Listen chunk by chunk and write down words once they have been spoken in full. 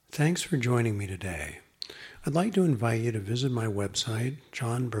Thanks for joining me today. I'd like to invite you to visit my website,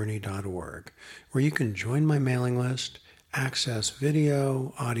 johnburney.org, where you can join my mailing list, access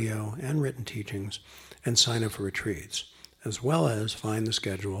video, audio, and written teachings, and sign up for retreats, as well as find the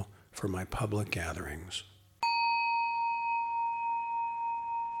schedule for my public gatherings.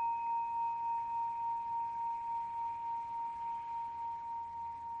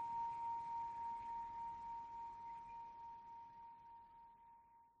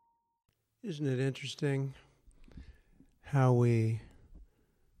 Isn't it interesting how we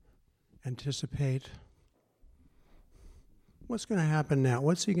anticipate what's going to happen now?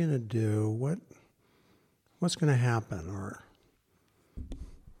 What's he going to do? What's going to happen?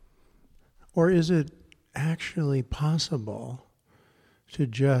 Or is it actually possible to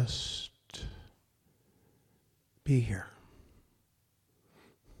just be here?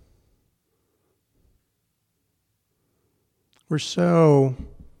 We're so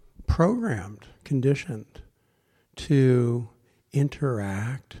programmed, conditioned to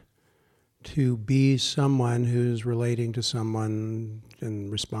interact, to be someone who's relating to someone and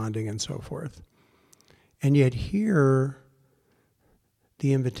responding and so forth. And yet here,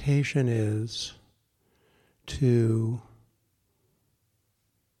 the invitation is to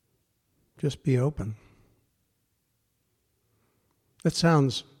just be open. That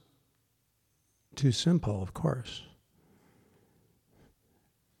sounds too simple, of course.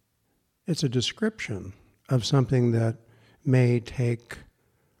 It's a description of something that may take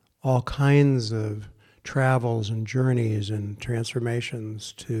all kinds of travels and journeys and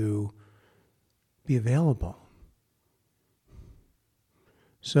transformations to be available.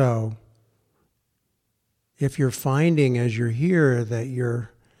 So, if you're finding as you're here that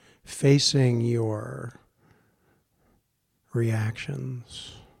you're facing your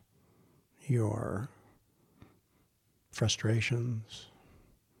reactions, your frustrations,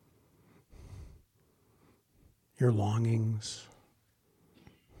 your longings,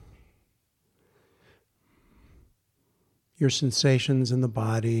 your sensations in the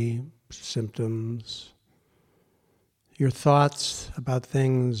body, symptoms, your thoughts about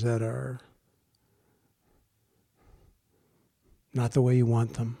things that are not the way you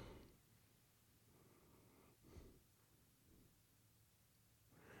want them.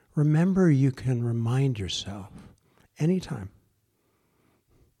 Remember, you can remind yourself anytime.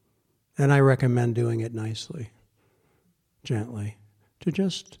 And I recommend doing it nicely, gently, to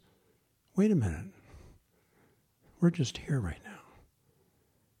just, wait a minute. We're just here right now.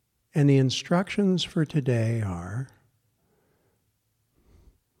 And the instructions for today are,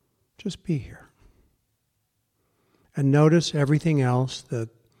 just be here. And notice everything else that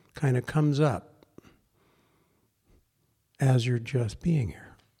kind of comes up as you're just being here.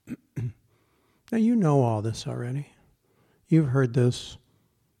 Now, you know all this already. You've heard this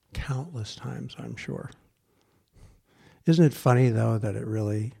countless times, I'm sure. Isn't it funny, though, that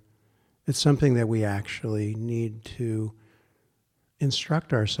it's something that we actually need to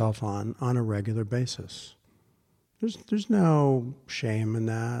instruct ourselves on a regular basis. There's no shame in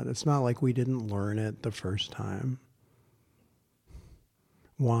that. It's not like we didn't learn it the first time.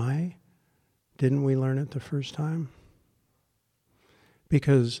 Why didn't we learn it the first time?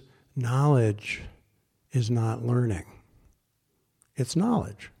 Because knowledge is not learning. It's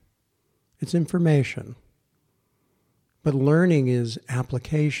knowledge. It's information. But learning is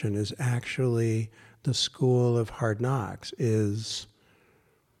application, is actually the school of hard knocks, is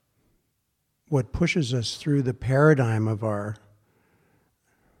what pushes us through the paradigm of our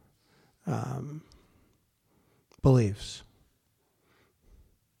beliefs.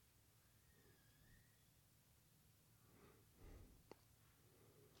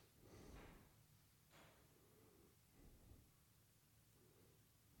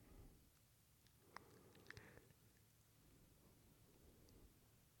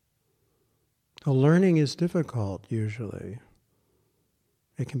 The learning is difficult, usually.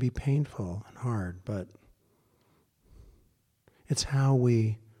 It can be painful and hard, but it's how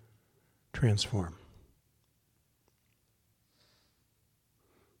we transform.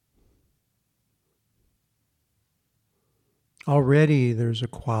 Already there's a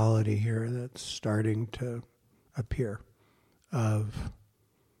quality here that's starting to appear of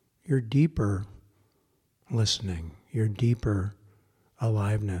your deeper listening, your deeper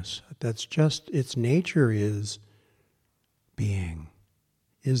aliveness. That's just, its nature is being,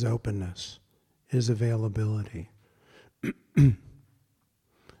 is openness, is availability.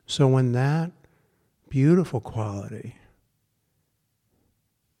 So when that beautiful quality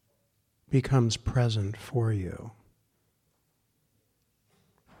becomes present for you,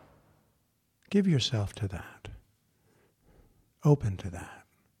 give yourself to that. Open to that.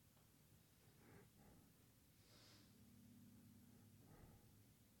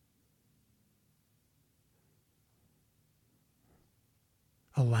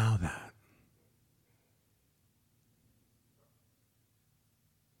 allow that.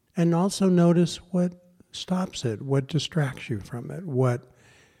 And also notice what stops it, what distracts you from it, what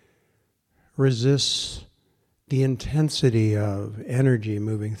resists the intensity of energy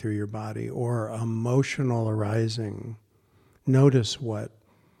moving through your body or emotional arising. Notice what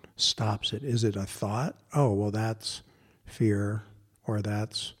stops it. Is it a thought? Oh, well, that's fear, or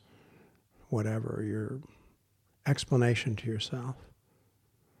that's whatever, your explanation to yourself.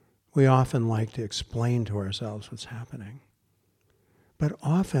 We often like to explain to ourselves what's happening. But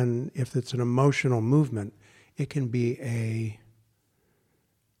often, if it's an emotional movement, it can be a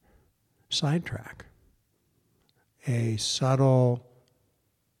sidetrack, a subtle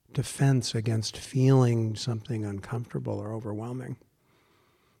defense against feeling something uncomfortable or overwhelming.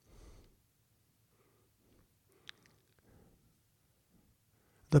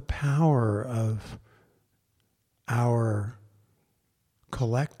 The power of our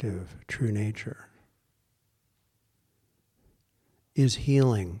collective true nature is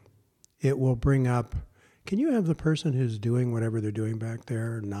healing. It will bring up, can you have the person who's doing whatever they're doing back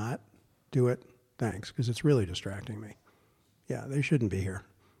there not do it? Thanks, because it's really distracting me. Yeah, they shouldn't be here.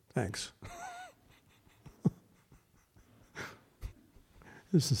 Thanks.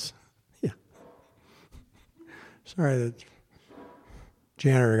 This is, yeah. Sorry that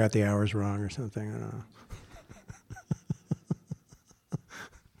janitor got the hours wrong or something, I don't know.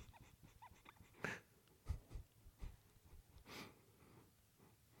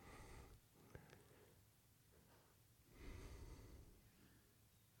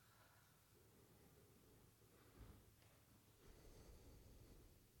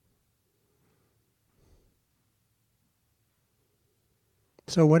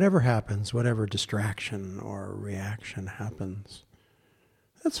 So whatever happens, whatever distraction or reaction happens,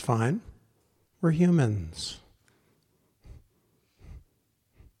 that's fine. We're humans.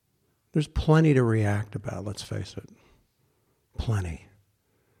 There's plenty to react about, let's face it. Plenty.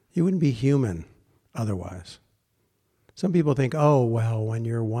 You wouldn't be human otherwise. Some people think, oh, well, when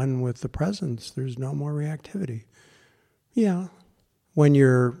you're one with the presence, there's no more reactivity. Yeah. When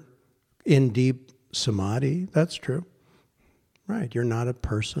you're in deep samadhi, that's true. Right, you're not a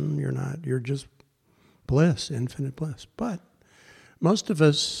person, you're just bliss, infinite bliss. But most of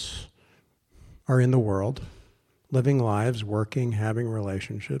us are in the world, living lives, working, having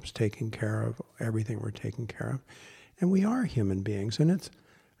relationships, taking care of everything we're taking care of. And we are human beings. And it's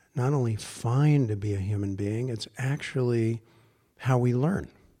not only fine to be a human being, it's actually how we learn.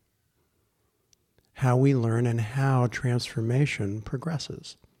 How we learn and how transformation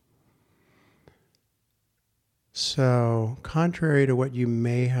progresses. So, contrary to what you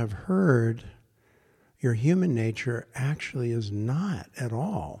may have heard, your human nature actually is not at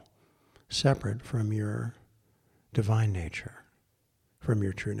all separate from your divine nature, from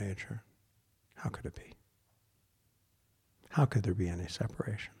your true nature. How could it be? How could there be any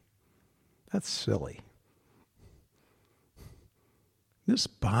separation? That's silly. This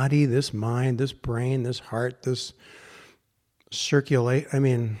body, this mind, this brain, this heart, this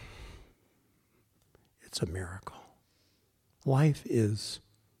it's a miracle. Life is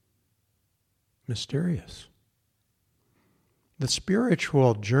mysterious. The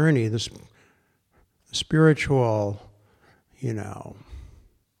spiritual journey, the spiritual,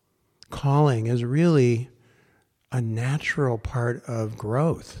 calling is really a natural part of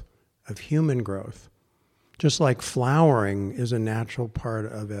growth, of human growth. Just like flowering is a natural part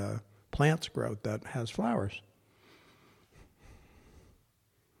of a plant's growth that has flowers.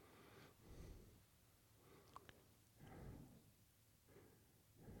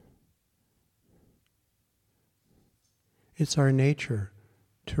 It's our nature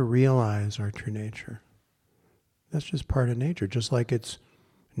to realize our true nature. That's just part of nature, just like it's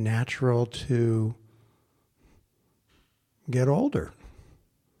natural to get older.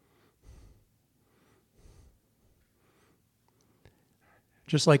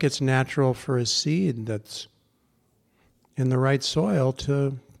 Just like it's natural for a seed that's in the right soil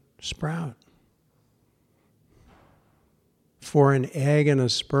to sprout. For an egg and a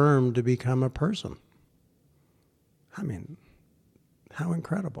sperm to become a person. I mean, how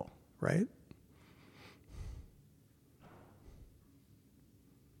incredible, right?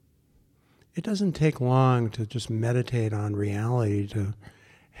 It doesn't take long to just meditate on reality, to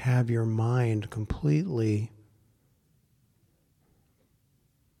have your mind completely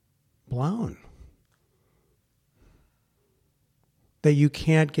blown. That you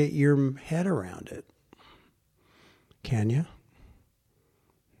can't get your head around it. Can you?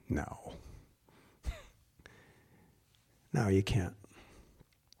 No. No, you can't.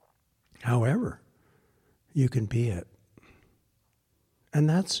 However, you can be it. And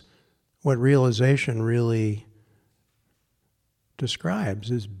that's what realization really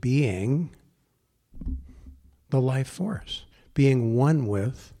describes, is being the life force, being one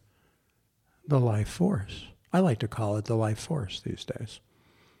with the life force. I like to call it the life force these days.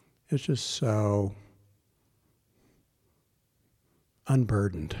 It's just so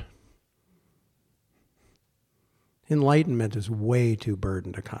unburdened. Enlightenment is way too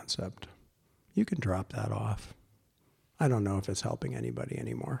burdened a concept. You can drop that off. I don't know if it's helping anybody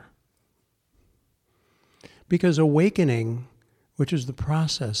anymore. Because awakening, which is the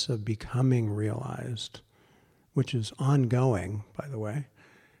process of becoming realized, which is ongoing, by the way,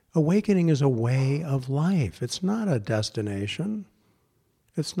 awakening is a way of life. It's not a destination.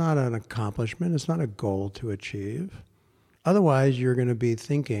 It's not an accomplishment. It's not a goal to achieve. Otherwise, you're going to be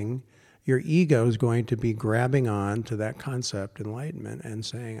thinking, your ego is going to be grabbing on to that concept, enlightenment, and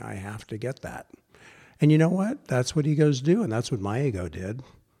saying, I have to get that. And you know what? That's what egos do, and that's what my ego did.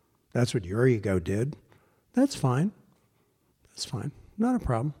 That's what your ego did. That's fine. That's fine. Not a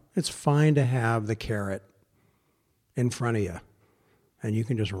problem. It's fine to have the carrot in front of you, and you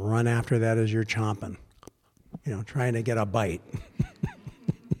can just run after that as you're chomping, trying to get a bite.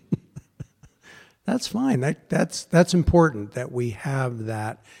 That's fine. That's important that we have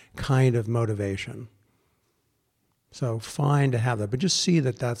that kind of motivation. So fine to have that, but just see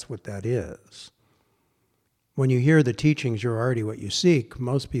that that's what that is. When you hear the teachings, you're already what you seek.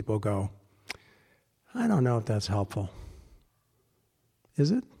 Most people go, I don't know if that's helpful.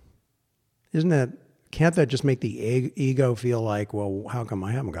 Is it? Can't that just make the ego feel like, well, how come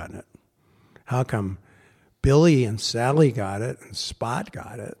I haven't gotten it? How come Billy and Sally got it and Spot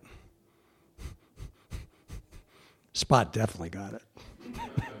got it? Spot definitely got it.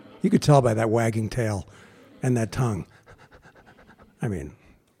 You could tell by that wagging tail and that tongue. I mean,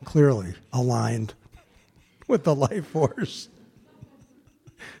 clearly aligned with the life force.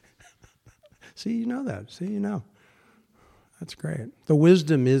 See, you know that. See, you know. That's great. The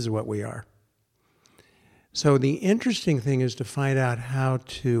wisdom is what we are. So the interesting thing is to find out how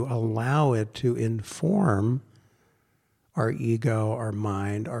to allow it to inform our ego, our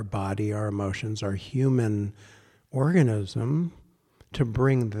mind, our body, our emotions, our human organism, to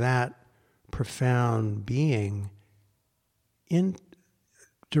bring that profound being in,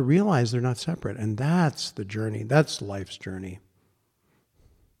 to realize they're not separate. And that's the journey. That's life's journey.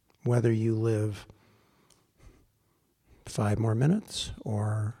 Whether you live 5 more minutes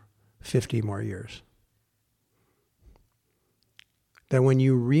or 50 more years. That when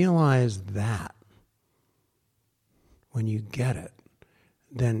you realize that, when you get it,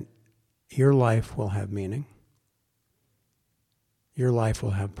 then your life will have meaning. Your life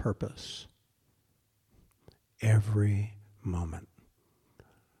will have purpose. Every moment.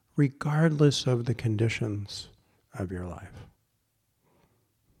 Regardless of the conditions of your life.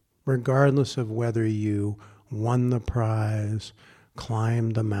 Regardless of whether you won the prize,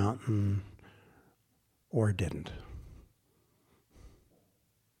 climbed the mountain, or didn't.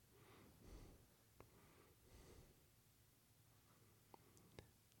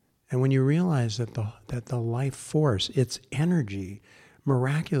 And when you realize that the life force, its energy,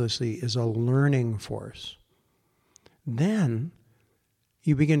 miraculously is a learning force, then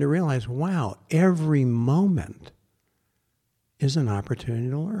you begin to realize, wow, every moment is an opportunity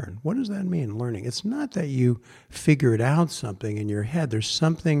to learn. What does that mean, learning? It's not that you figured out something in your head. There's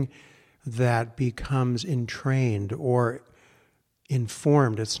something that becomes entrained or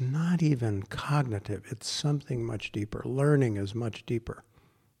informed. It's not even cognitive. It's something much deeper. Learning is much deeper.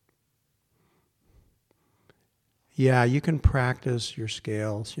 Yeah, you can practice your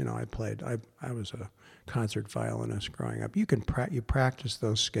scales. I was a concert violinist growing up. You practice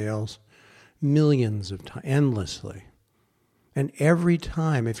those scales millions of times, endlessly. And every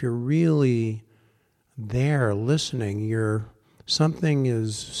time, if you're really there listening, something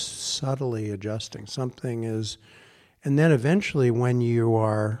is subtly adjusting. Something is, and then eventually when you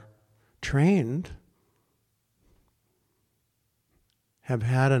are trained, have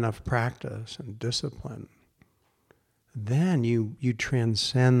had enough practice and discipline, then you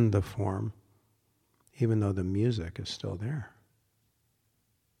transcend the form, even though the music is still there.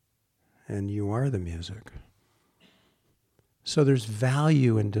 And you are the music. So there's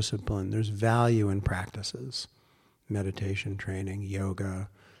value in discipline. There's value in practices. Meditation training, yoga,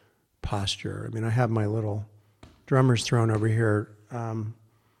 posture. I mean, I have my little drummer's throne over here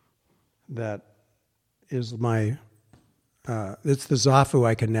that is my... it's the Zafu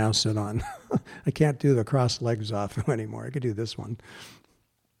I can now sit on. I can't do the cross-legged Zafu anymore. I could do this one.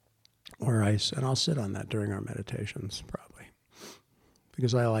 And I'll sit on that during our meditations, probably.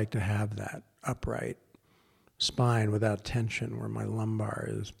 Because I like to have that upright, spine without tension, where my lumbar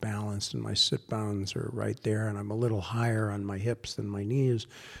is balanced and my sit bones are right there, and I'm a little higher on my hips than my knees,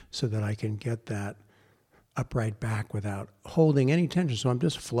 so that I can get that upright back without holding any tension. So I'm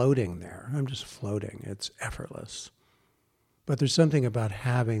just floating there. I'm just floating. It's effortless. But there's something about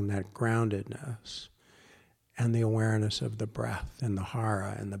having that groundedness and the awareness of the breath and the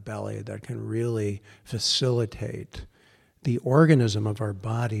hara and the belly that can really facilitate the organism of our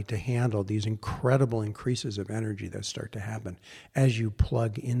body to handle these incredible increases of energy that start to happen as you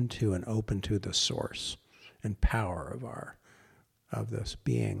plug into and open to the source and power of this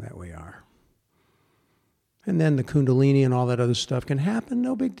being that we are. And then the Kundalini and all that other stuff can happen,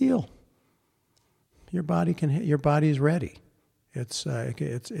 no big deal. Your body's ready. It's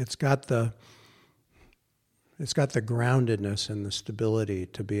got the groundedness and the stability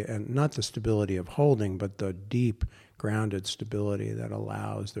to be, and not the stability of holding, but the deep grounded stability that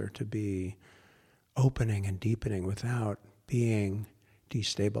allows there to be opening and deepening without being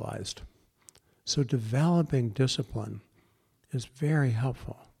destabilized. So developing discipline is very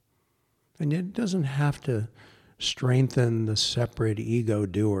helpful. And it doesn't have to strengthen the separate ego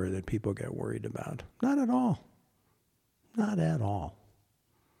doer that people get worried about. Not at all. Not at all.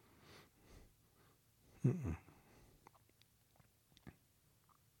 Mm-mm.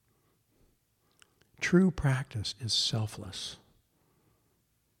 True practice is selfless.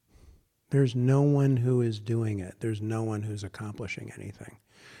 There's no one who is doing it. There's no one who's accomplishing anything.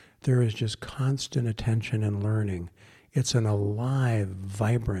 There is just constant attention and learning. It's an alive,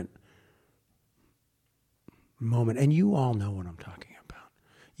 vibrant moment. And you all know what I'm talking about.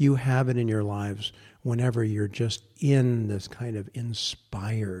 You have it in your lives whenever you're just in this kind of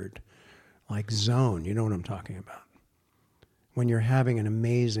inspired, like zone. You know what I'm talking about. When you're having an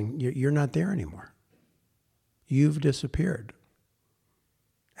amazing, you're not there anymore. You've disappeared.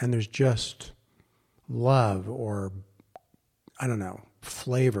 And there's just love or, I don't know,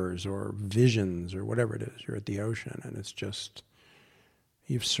 flavors or visions or whatever it is. You're at the ocean and it's just,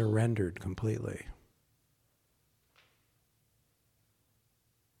 you've surrendered completely.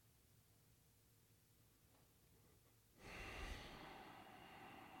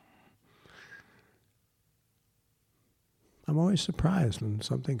 I'm always surprised when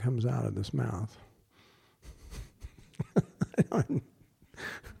something comes out of this mouth. I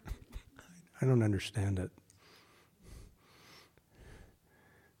don't understand it.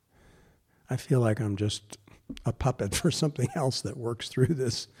 I feel like I'm just a puppet for something else that works through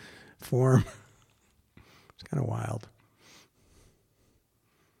this form. It's kind of wild.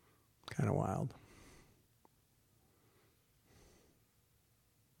 Kind of wild.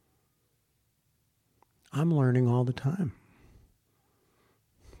 I'm learning all the time.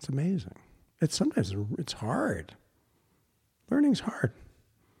 It's amazing. Sometimes it's hard. Learning's hard.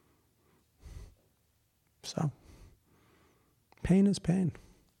 So, pain is pain.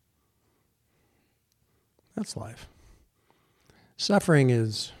 That's life. Suffering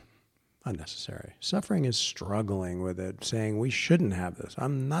is unnecessary. Suffering is struggling with it, saying we shouldn't have this.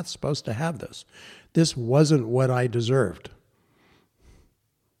 I'm not supposed to have this. This wasn't what I deserved.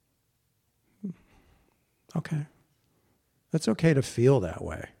 Okay. It's okay to feel that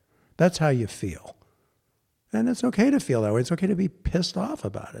way. That's how you feel. And it's okay to feel that way. It's okay to be pissed off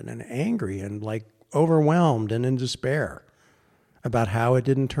about it and angry and like overwhelmed and in despair about how it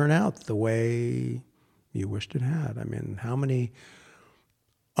didn't turn out the way you wished it had. I mean, how many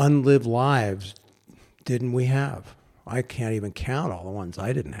unlived lives didn't we have? I can't even count all the ones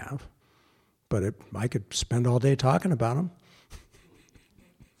I didn't have. But I could spend all day talking about them.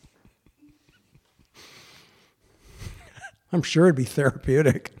 I'm sure it'd be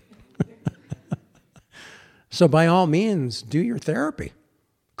therapeutic. So by all means, do your therapy.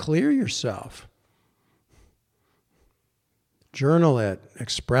 Clear yourself. Journal it,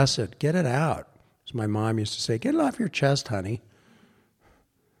 express it, get it out. As my mom used to say, get it off your chest, honey.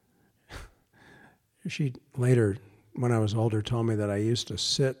 She later, when I was older, told me that I used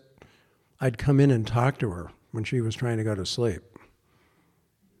to I'd come in and talk to her when she was trying to go to sleep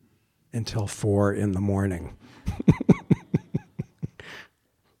until 4 a.m.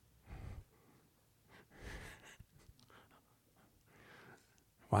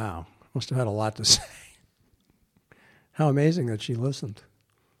 Wow, must have had a lot to say. How amazing that she listened.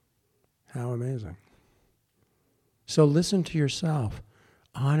 How amazing. So listen to yourself.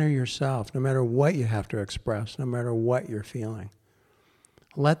 Honor yourself, no matter what you have to express, no matter what you're feeling.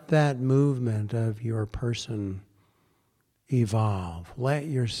 Let that movement of your person evolve. Let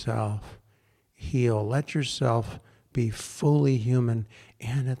yourself heal. Let yourself be fully human.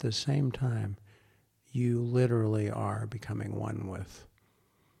 And at the same time, you literally are becoming one with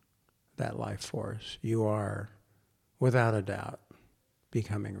that life force, you are, without a doubt,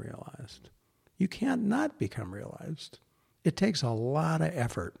 becoming realized. You can't not become realized. It takes a lot of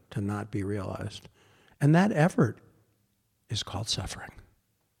effort to not be realized. And that effort is called suffering.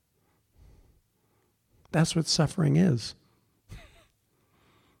 That's what suffering is.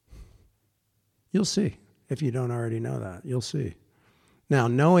 You'll see. If you don't already know that, you'll see. Now,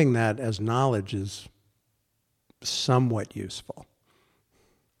 knowing that as knowledge is somewhat useful.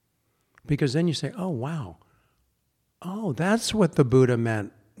 Because then you say, oh, wow. Oh, that's what the Buddha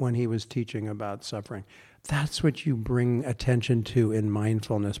meant when he was teaching about suffering. That's what you bring attention to in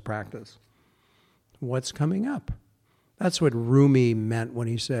mindfulness practice. What's coming up? That's what Rumi meant when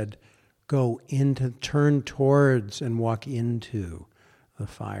he said, turn towards and walk into the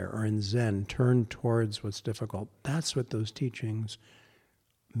fire. Or in Zen, turn towards what's difficult. That's what those teachings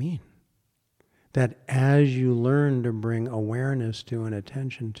mean. That as you learn to bring awareness to and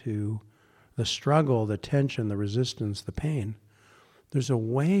attention to the struggle, the tension, the resistance, the pain, there's a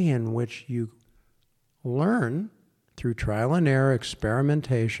way in which you learn through trial and error,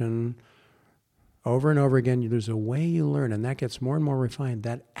 experimentation, over and over again. There's a way you learn, and that gets more and more refined,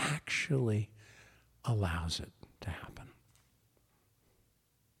 that actually allows it to happen.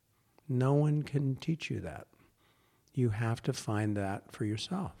 No one can teach you that. You have to find that for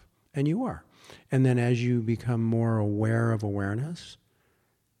yourself. And you are. And then as you become more aware of awareness,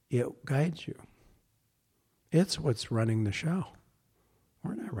 it guides you. It's what's running the show.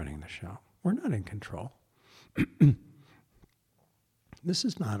 We're not running the show. We're not in control. This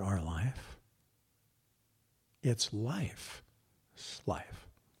is not our life. It's life. It's life.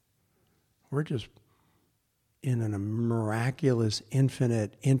 We're just in a miraculous,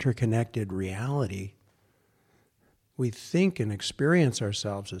 infinite, interconnected reality. We think and experience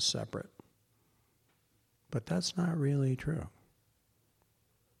ourselves as separate. But that's not really true.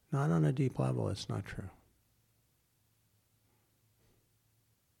 Not on a deep level, it's not true.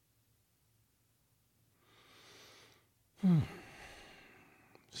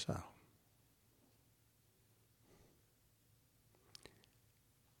 So,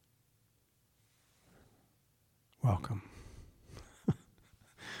 welcome.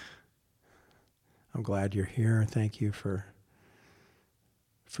 I'm glad you're here. Thank you for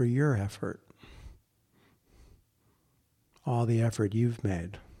your effort. All the effort you've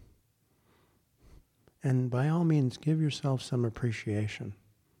made. And by all means, give yourself some appreciation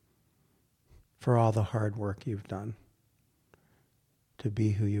for all the hard work you've done to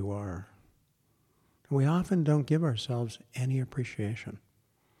be who you are. We often don't give ourselves any appreciation.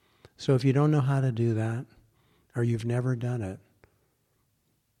 So if you don't know how to do that, or you've never done it,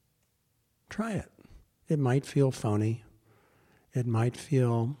 try it. It might feel phony. It might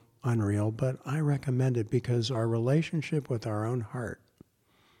feel unreal, but I recommend it because our relationship with our own heart,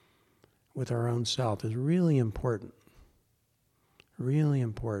 with our own self, is really important. Really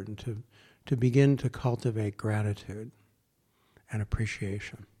important to begin to cultivate gratitude and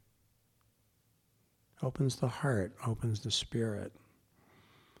appreciation. Opens the heart, opens the spirit,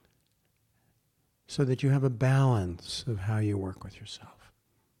 so that you have a balance of how you work with yourself.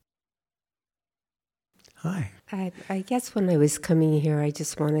 Hi. I guess when I was coming here, I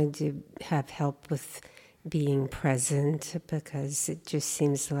just wanted to have help with being present, because it just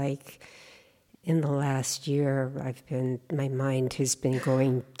seems like in the last year my mind has been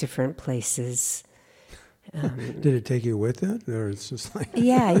going different places. Did it take you with it, or it's just like...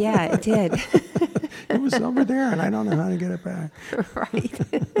 Yeah, it did. It was over there, and I don't know how to get it back. Right.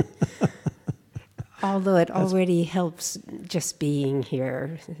 Although it already helps just being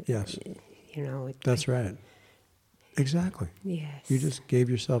here. Yes. You know. That's right. Exactly. Yes. You just gave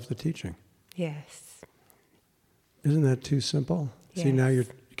yourself the teaching. Yes. Isn't that too simple? Yes. See, now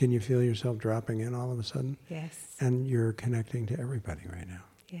can you feel yourself dropping in all of a sudden? Yes. And you're connecting to everybody right now.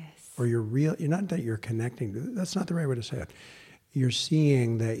 Yes. Or you're not that you're connecting, that's not the right way to say it. You're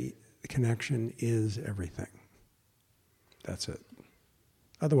seeing that connection is everything. That's it.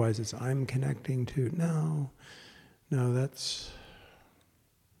 Otherwise it's I'm connecting to, no, that's,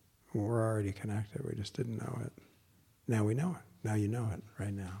 we're already connected, we just didn't know it. Now we know it, now you know it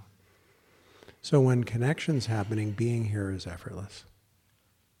right now. So when connection's happening, being here is effortless.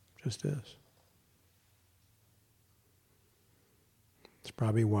 Just is. It's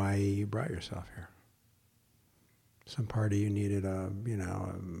probably why you brought yourself here. Some part of you needed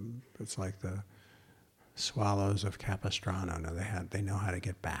it's like the swallows of Capistrano. No, they know how to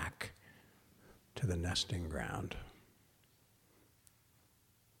get back to the nesting ground.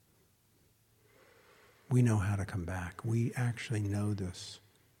 We know how to come back. We actually know this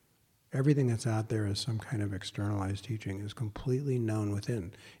Everything that's out there as some kind of externalized teaching is completely known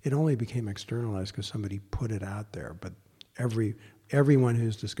within. It only became externalized because somebody put it out there, but everyone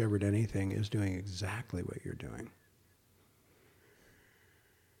who's discovered anything is doing exactly what you're doing.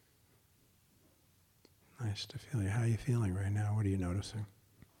 Nice to feel you. How are you feeling right now? What are you noticing?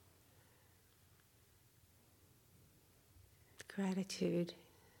 Gratitude.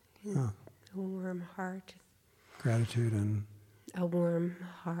 Oh. A warm heart. Gratitude and... A warm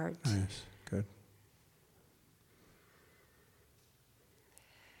heart. Nice. Good.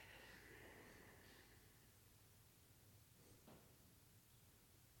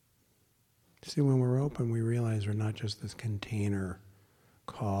 See, when we're open, we realize we're not just this container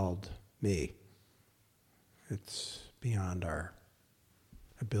called me. It's beyond our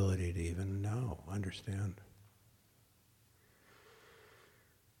ability to even know, understand.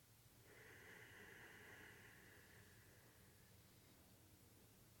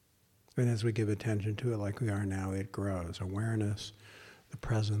 And as we give attention to it like we are now, it grows. Awareness, the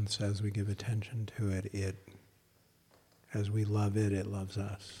presence, as we give attention to it, as we love it, it loves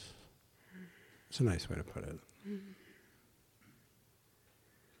us. It's a nice way to put it. Nice.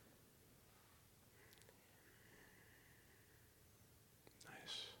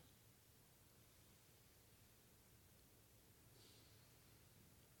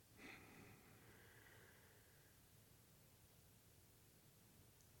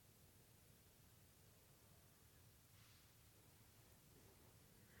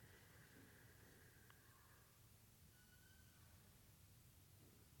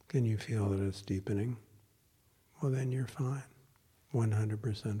 Can you feel that it's deepening? Well, then you're fine.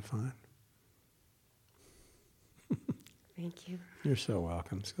 100% fine. Thank you. You're so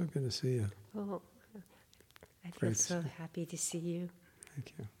welcome. So good to see you. Oh, I feel Great so stuff. happy to see you.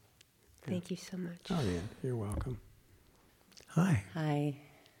 Thank you. Thank you so much. Oh, yeah. You're welcome. Hi. Hi.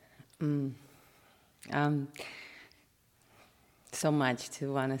 So much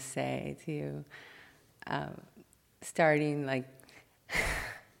to want to say to you. Starting like,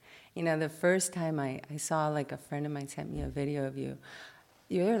 the first time I saw, like, a friend of mine sent me a video of you.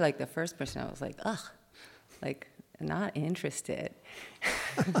 You're like the first person I was like, ugh, like, not interested.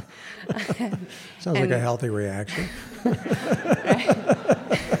 Sounds like a healthy reaction.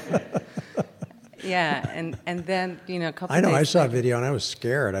 Yeah, and then, a couple I know, days I saw a later- video and I was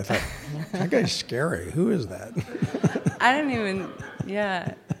scared. I thought, that guy's scary. Who is that? I don't even,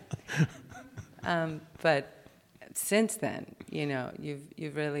 yeah. But since then,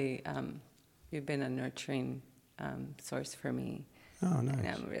 you've really, you've been a nurturing source for me. Oh, nice. And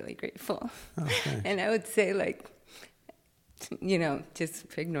I'm really grateful. Oh, thanks. And I would say, like, just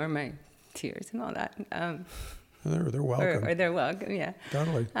ignore my tears and all that. They're welcome. Or they're welcome, yeah.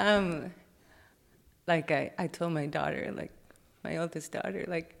 Totally. Like I told my daughter, like my oldest daughter,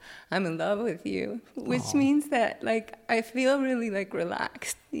 like, I'm in love with you, which Aw. means that, like, I feel really, like,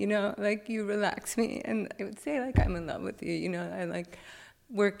 relaxed, like you relax me. And I would say, like, I'm in love with you, I like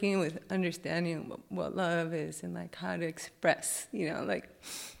working with understanding what love is and, like, how to express, like.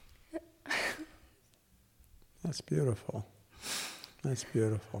 That's beautiful. That's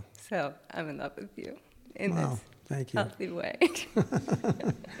beautiful. So I'm in love with you in Wow, this thank you. healthy way.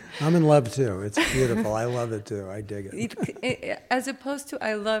 I'm in love too. It's beautiful. I love it too. I dig it. As opposed to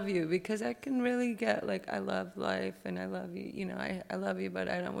I love you, because I can really get, like, I love life and I love you, I love you, but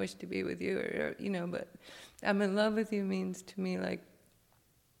I don't wish to be with you, or but I'm in love with you means to me, like,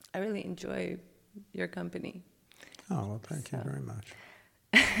 I really enjoy your company. Oh, well, thank you very much.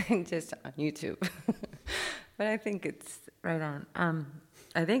 Just on YouTube. But I think it's right on.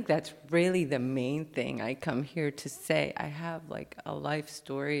 I think that's really the main thing I come here to say. I have, like, a life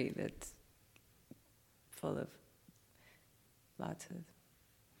story that's full of lots of...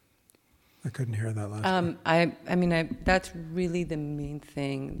 I couldn't hear that last part. I mean, that's really the main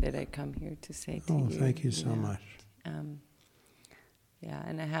thing that I come here to say to you. Oh, thank you so much. Yeah,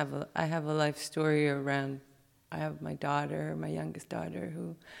 and I have a life story around. I have my daughter, my youngest daughter,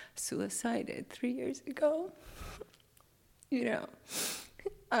 who suicided 3 years ago.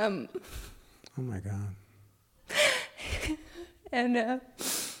 Oh my God. And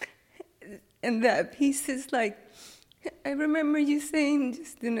that piece is like, I remember you saying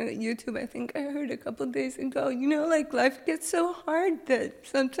just in YouTube, I think I heard a couple of days ago, like, life gets so hard that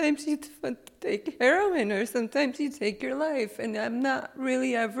sometimes you take heroin or sometimes you take your life. And I'm not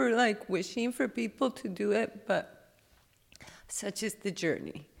really ever, like, wishing for people to do it, but such is the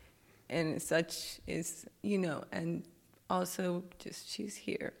journey. And such is, and also just she's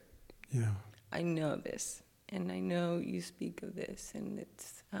here. Yeah. I know this, and I know you speak of this, and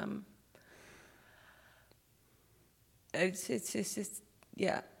it's just,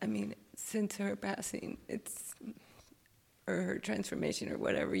 yeah, I mean, since her passing, or her transformation, or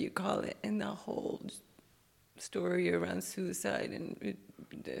whatever you call it, and the whole story around suicide and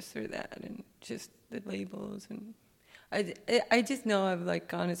this or that, and just the labels, and I just know I've like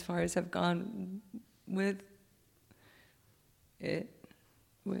gone as far as I've gone with it,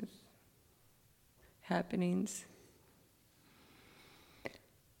 with happenings.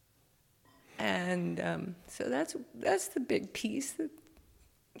 And so that's the big piece that,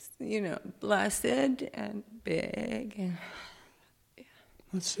 blessed and big. And, yeah.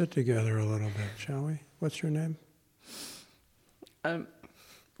 Let's sit together a little bit, shall we? What's your name?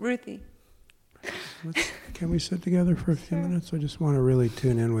 Ruthie. Can we sit together for a few minutes? I just want to really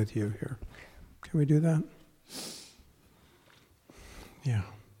tune in with you here. Can we do that? Yeah.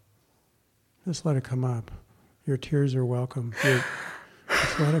 Just let it come up. Your tears are welcome.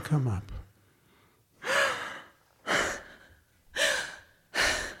 Just let it come up.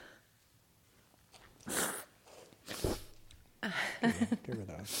 Give her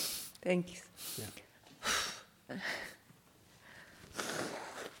that. Thank you. Yeah.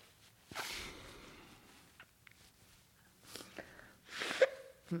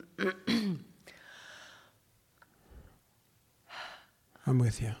 I'm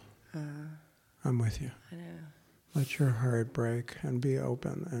with you. I'm with you. I know. Let your heart break and be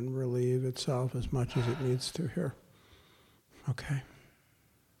open and relieve itself as much as it needs to here. Okay?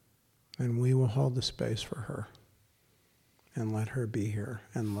 And we will hold the space for her and let her be here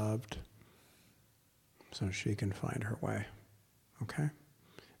and loved so she can find her way. Okay?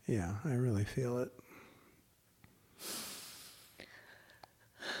 Yeah, I really feel it.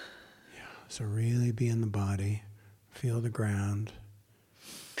 Yeah, so really be in the body, feel the ground,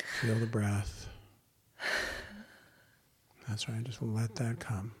 feel the breath. That's right, just let that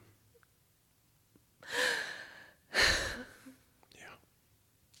come. Yeah,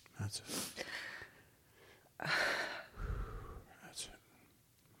 that's it. That's it.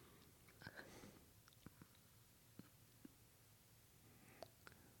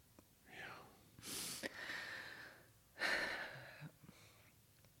 Yeah.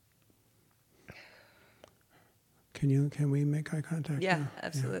 Can we make eye contact? Yeah, now?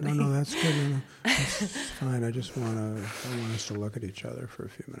 absolutely. Yeah. No, that's good. No, that's fine. I want us to look at each other for a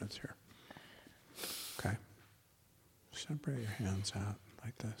few minutes here. Okay. Separate your hands out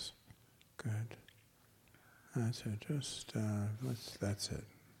like this. Good. That's it. Just that's it.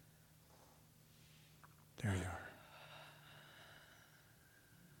 There you are.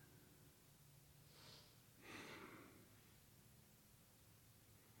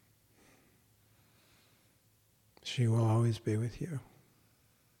 She will always be with you.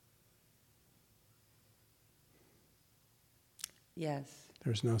 Yes.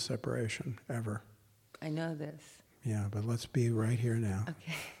 There's no separation, ever. I know this. Yeah, but let's be right here now.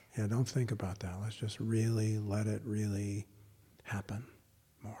 Okay. Yeah, don't think about that. Let's just really let it really happen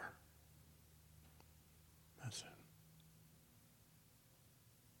more. That's it.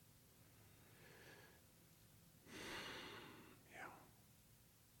 Yeah.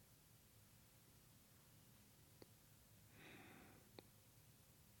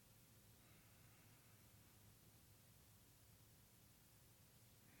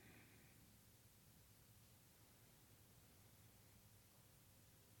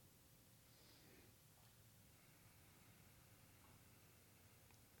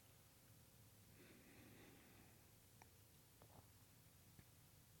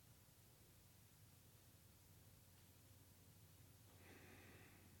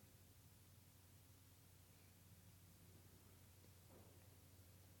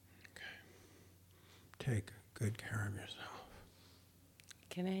 Take good care of yourself.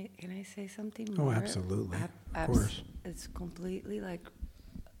 Can I say something Oh, more? absolutely. Of course. It's completely like,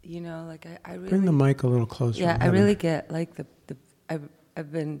 like I really... Bring the mic a little closer. Yeah, I really get like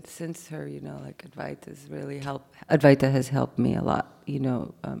I've been, since her, like Advaita has helped me a lot.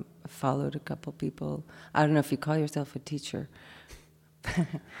 I followed a couple people. I don't know if you call yourself a teacher.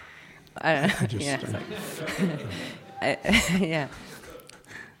 I don't know. Yeah.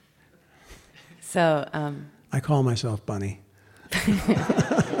 So. I call myself Bunny.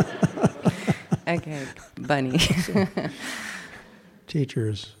 Okay, Bunny.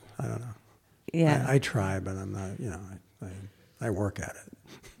 Teachers, I don't know. Yeah. I try, but I'm not, I work at it.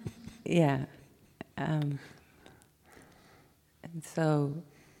 Yeah. And so...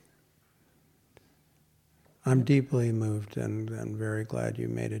 I'm deeply moved and very glad you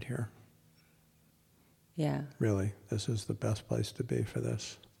made it here. Yeah. Really, this is the best place to be for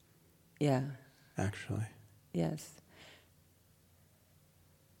this. Yeah. Actually. Yes.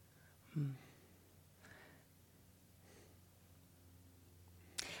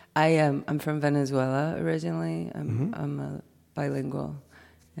 I'm from Venezuela originally. I'm a bilingual,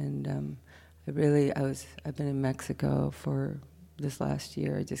 and I've been in Mexico for this last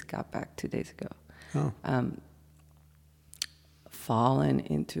year. I just got back 2 days ago. Oh. Fallen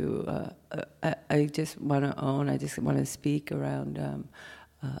into I just want to speak around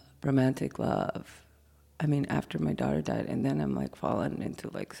romantic love. I mean, after my daughter died, and then I'm like fallen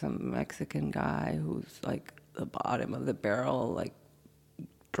into like some Mexican guy who's like the bottom of the barrel, like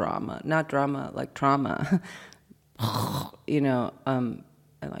not drama, like trauma. And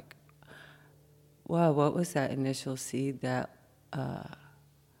like, wow, what was that initial seed that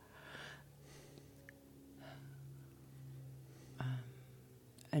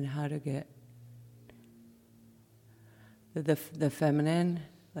and how to get the feminine.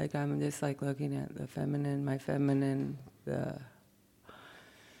 Like, I'm just like looking at the feminine, my feminine,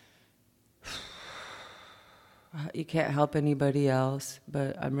 you can't help anybody else,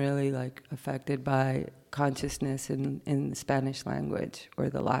 but I'm really like affected by consciousness in the Spanish language, or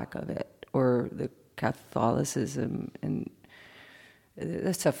the lack of it, or the Catholicism and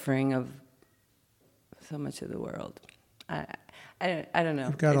the suffering of so much of the world. I don't know.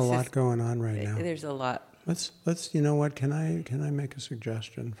 You've got a lot going on right now. There's a lot. Let's you know what, can I make a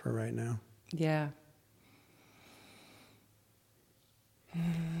suggestion for right now? Yeah.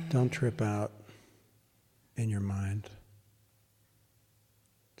 Don't trip out in your mind.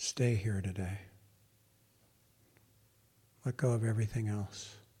 Stay here today. Let go of everything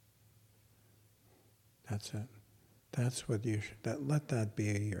else. That's it. That's what you should, let that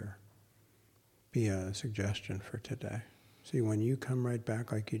be a suggestion for today. See, when you come right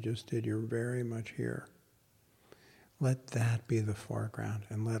back like you just did, you're very much here. Let that be the foreground,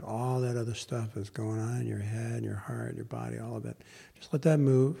 and let all that other stuff that's going on in your head, your heart, your body, all of it, just let that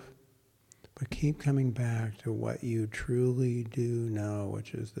move. But keep coming back to what you truly do know,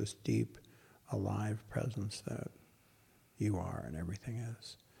 which is this deep, alive presence that you are and everything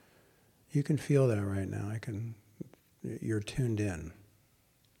is. You can feel that right now. You're tuned in.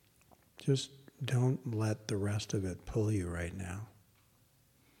 Just don't let the rest of it pull you right now,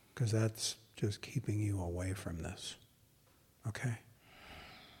 because that's just keeping you away from this. Okay?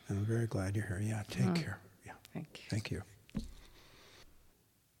 And I'm very glad you're here. Yeah, take care. Yeah. Thank you. Thank you.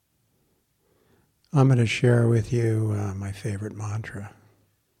 I'm going to share with you my favorite mantra.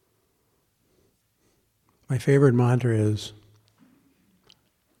 My favorite mantra is,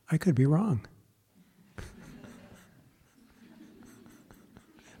 I could be wrong.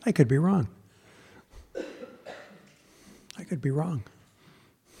 I could be wrong. I could be wrong.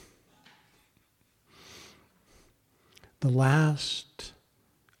 The last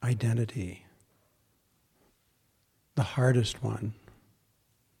identity, the hardest one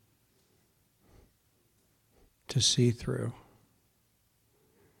to see through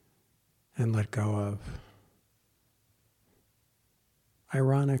and let go of,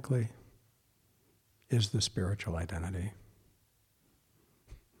 ironically, is the spiritual identity.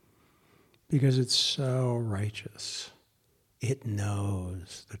 Because it's so righteous. It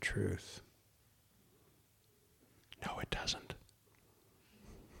knows the truth. No, it doesn't.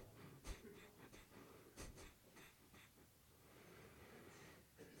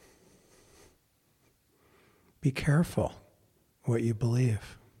 Be careful what you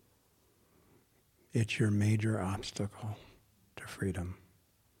believe. It's your major obstacle to freedom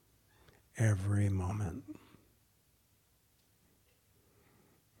every moment.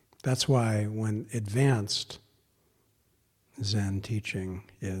 That's why when advanced Zen teaching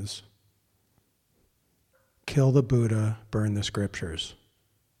is kill the Buddha, burn the scriptures.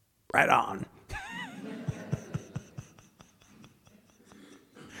 Right on.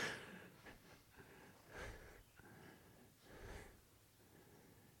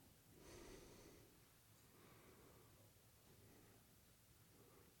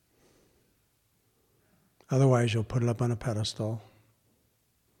 Otherwise, you'll put it up on a pedestal,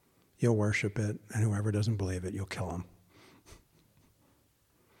 you'll worship it, and whoever doesn't believe it, you'll kill them.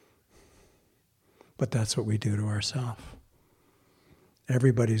 But that's what we do to ourselves.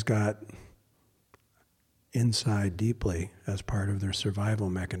 Everybody's got inside deeply, as part of their survival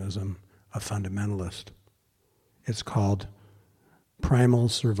mechanism, a fundamentalist. It's called primal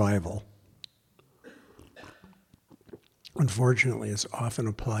survival. Unfortunately, it's often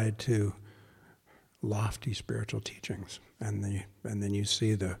applied to lofty spiritual teachings, and then you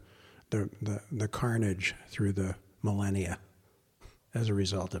see the carnage through the millennia as a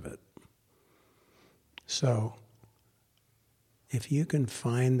result of it. So, if you can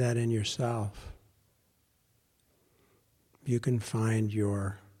find that in yourself, you can find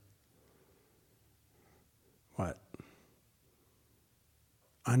your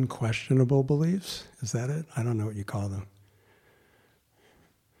unquestionable beliefs. Is that it? I don't know what you call them.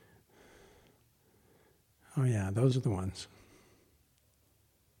 Oh yeah, those are the ones.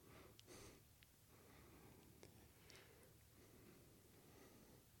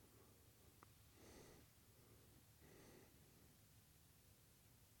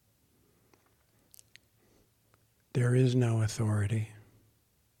 There is no authority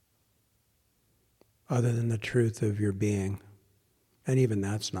other than the truth of your being. And even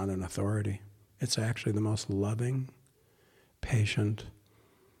that's not an authority. It's actually the most loving, patient,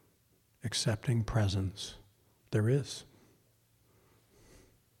 accepting presence there is.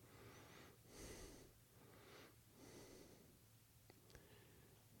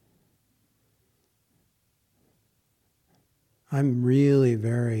 I'm really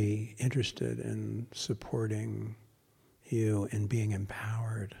very interested in supporting you in being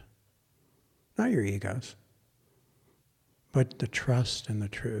empowered. Not your egos, but the trust in the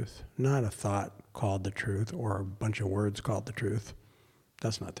truth. Not a thought called the truth or a bunch of words called the truth.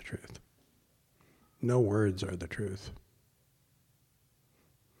 That's not the truth. No words are the truth.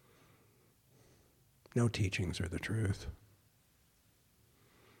 No teachings are the truth.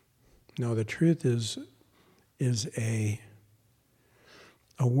 No, the truth is a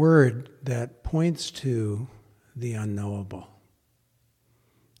word that points to the unknowable,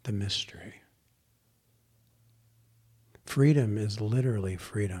 the mystery. Freedom is literally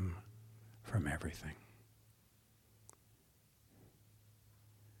freedom from everything.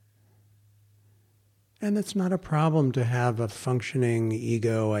 And it's not a problem to have a functioning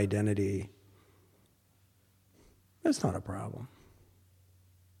ego identity. That's not a problem.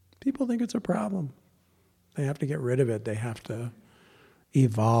 People think it's a problem. They have to get rid of it. They have to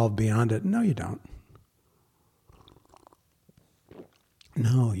evolve beyond it. No, you don't.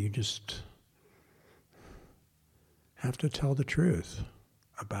 No, you just have to tell the truth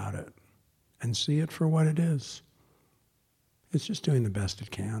about it and see it for what it is. It's just doing the best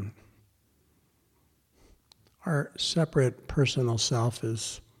it can. Our separate personal self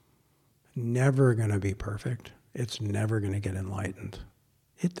is never going to be perfect. It's never going to get enlightened.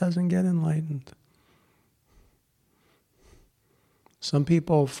 It doesn't get enlightened. Some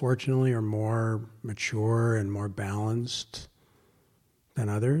people, fortunately, are more mature and more balanced than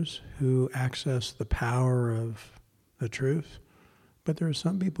others who access the power of the truth. But there are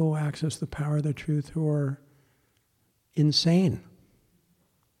some people who access the power of the truth who are insane,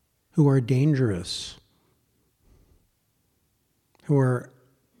 who are dangerous, who are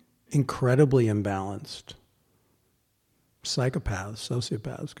incredibly imbalanced. Psychopaths,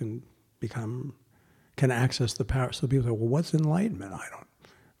 sociopaths can access the power. So people say, well, what's enlightenment?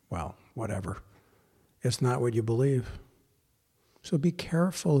 Well, whatever. It's not what you believe. So be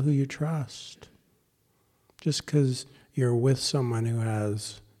careful who you trust. Just because you're with someone who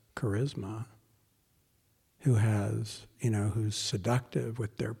has charisma, who has, who's seductive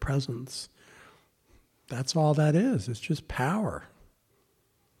with their presence, that's all that is. It's just power.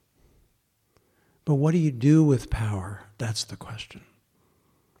 But what do you do with power? That's the question.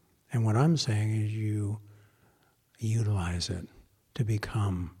 And what I'm saying is you utilize it to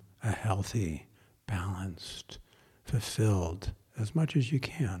become a healthy, balanced, fulfilled, as much as you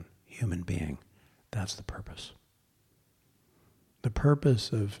can, human being. That's the purpose. The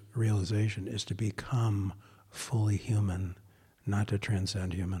purpose of realization is to become fully human, not to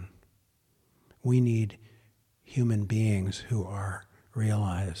transcend human. We need human beings who are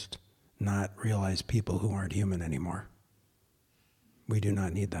realized, not realized people who aren't human anymore. We do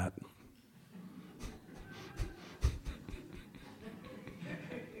not need that.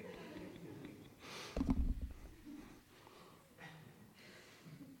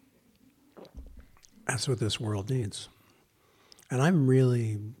 That's what this world needs. And I'm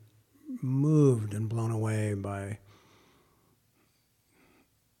really moved and blown away by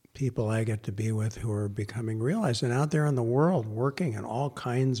people I get to be with who are becoming realized and out there in the world working in all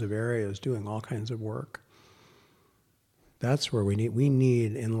kinds of areas, doing all kinds of work. That's where we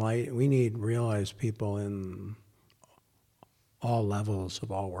need realized people in all levels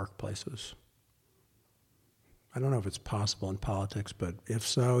of all workplaces. I don't know if it's possible in politics, but if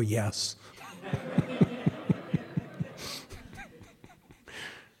so, yes.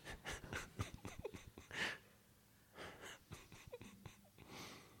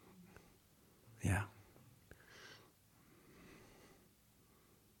 Yeah.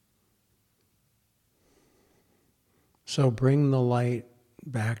 So bring the light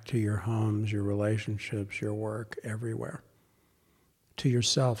back to your homes, your relationships, your work, everywhere. To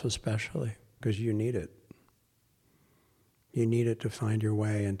yourself especially, because you need it. You need it to find your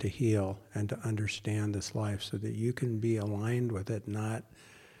way and to heal and to understand this life so that you can be aligned with it, not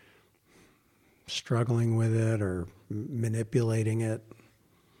struggling with it or manipulating it,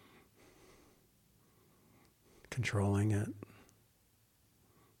 controlling it.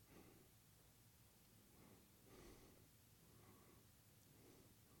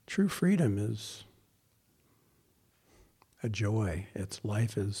 True freedom is a joy.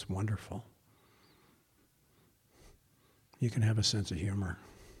 Life is wonderful. You can have a sense of humor.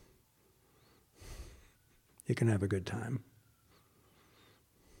 You can have a good time.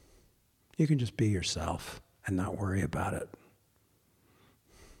 You can just be yourself and not worry about it.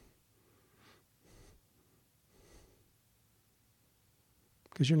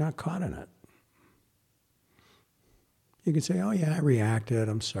 Because you're not caught in it. You can say, "Oh yeah, I reacted.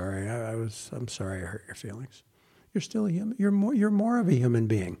 I'm sorry. I'm sorry I hurt your feelings." You're still a human. You're more of a human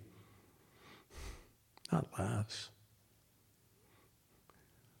being, not less.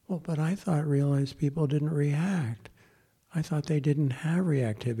 Well, but I realized people didn't react. I thought they didn't have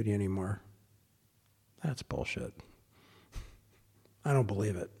reactivity anymore. That's bullshit. I don't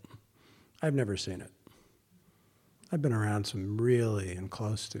believe it. I've never seen it. I've been around some really and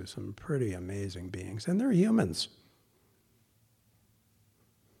close to some pretty amazing beings, and they're humans.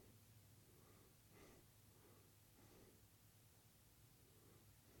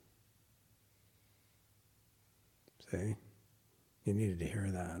 See? You needed to hear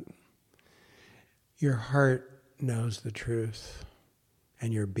that. Your heart knows the truth,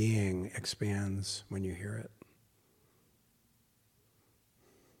 and your being expands when you hear it.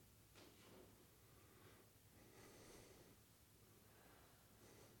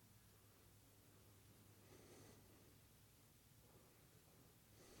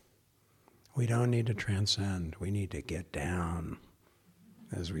 We don't need to transcend. We need to get down,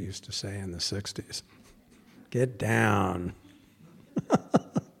 as we used to say in the 60s. Get down.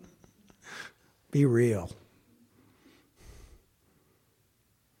 Be real.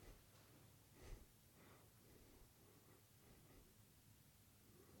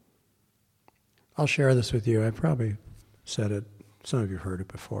 I'll share this with you. I probably said it. Some of you have heard it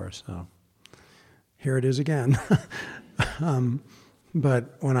before, so here it is again.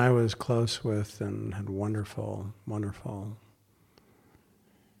 But when I was close with and had wonderful, wonderful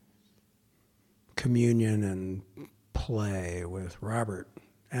communion and play with Robert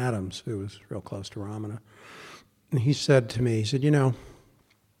Adams, who was real close to Ramana, and he said to me, he said, "You know,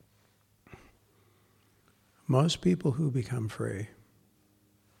 most people who become free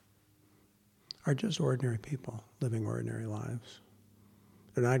are just ordinary people living ordinary lives.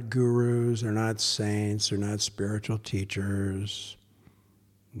 They're not gurus, they're not saints, they're not spiritual teachers,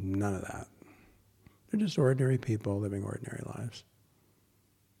 none of that. They're just ordinary people living ordinary lives.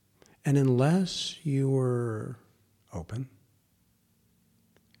 And unless you were open,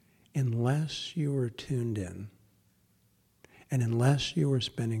 unless you were tuned in, and unless you were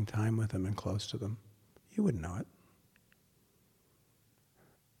spending time with them and close to them, you wouldn't know it."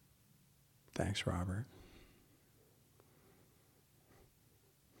 Thanks, Robert.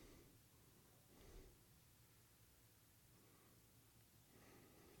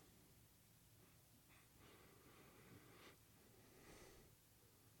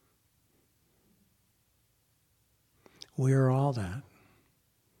 We are all that.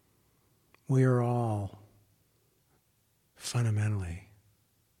 We are all fundamentally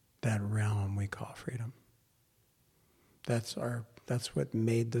that realm we call freedom. That's what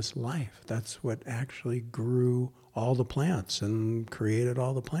made this life. That's what actually grew all the plants and created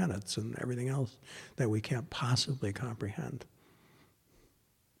all the planets and everything else that we can't possibly comprehend.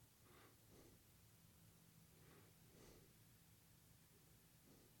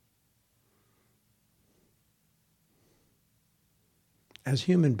 As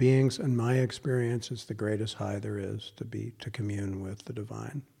human beings, in my experience, it's the greatest high there is to commune with the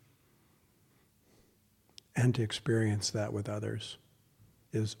divine. And to experience that with others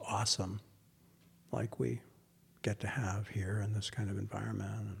is awesome, like we get to have here in this kind of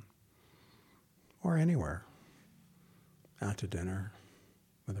environment, or anywhere, out to dinner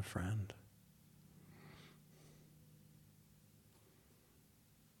with a friend.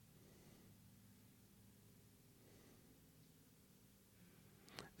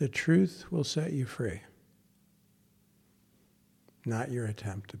 The truth will set you free, not your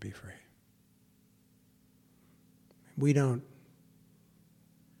attempt to be free. We don't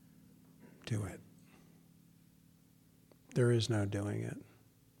do it. There is no doing it.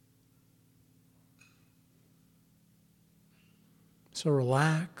 So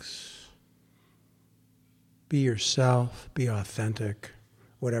relax, be yourself, be authentic,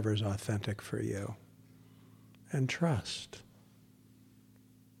 whatever is authentic for you, and trust.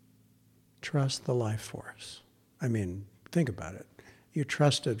 Trust the life force. I mean, think about it. You're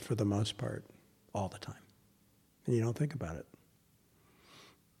trusted for the most part all the time. And you don't think about it.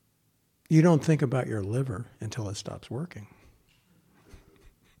 You don't think about your liver until it stops working.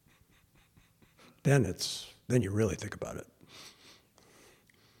 Then you really think about it.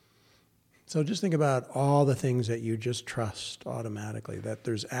 So just think about all the things that you just trust automatically, that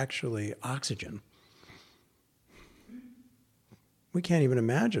there's actually oxygen. We can't even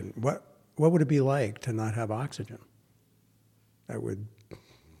imagine. What would it be like to not have oxygen? That would...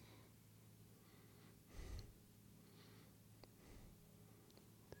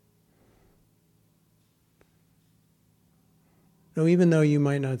 No, even though you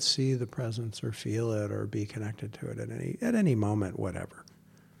might not see the presence or feel it or be connected to it at any moment, whatever.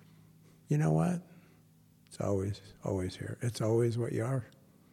 You know what? It's always here. It's always what you are.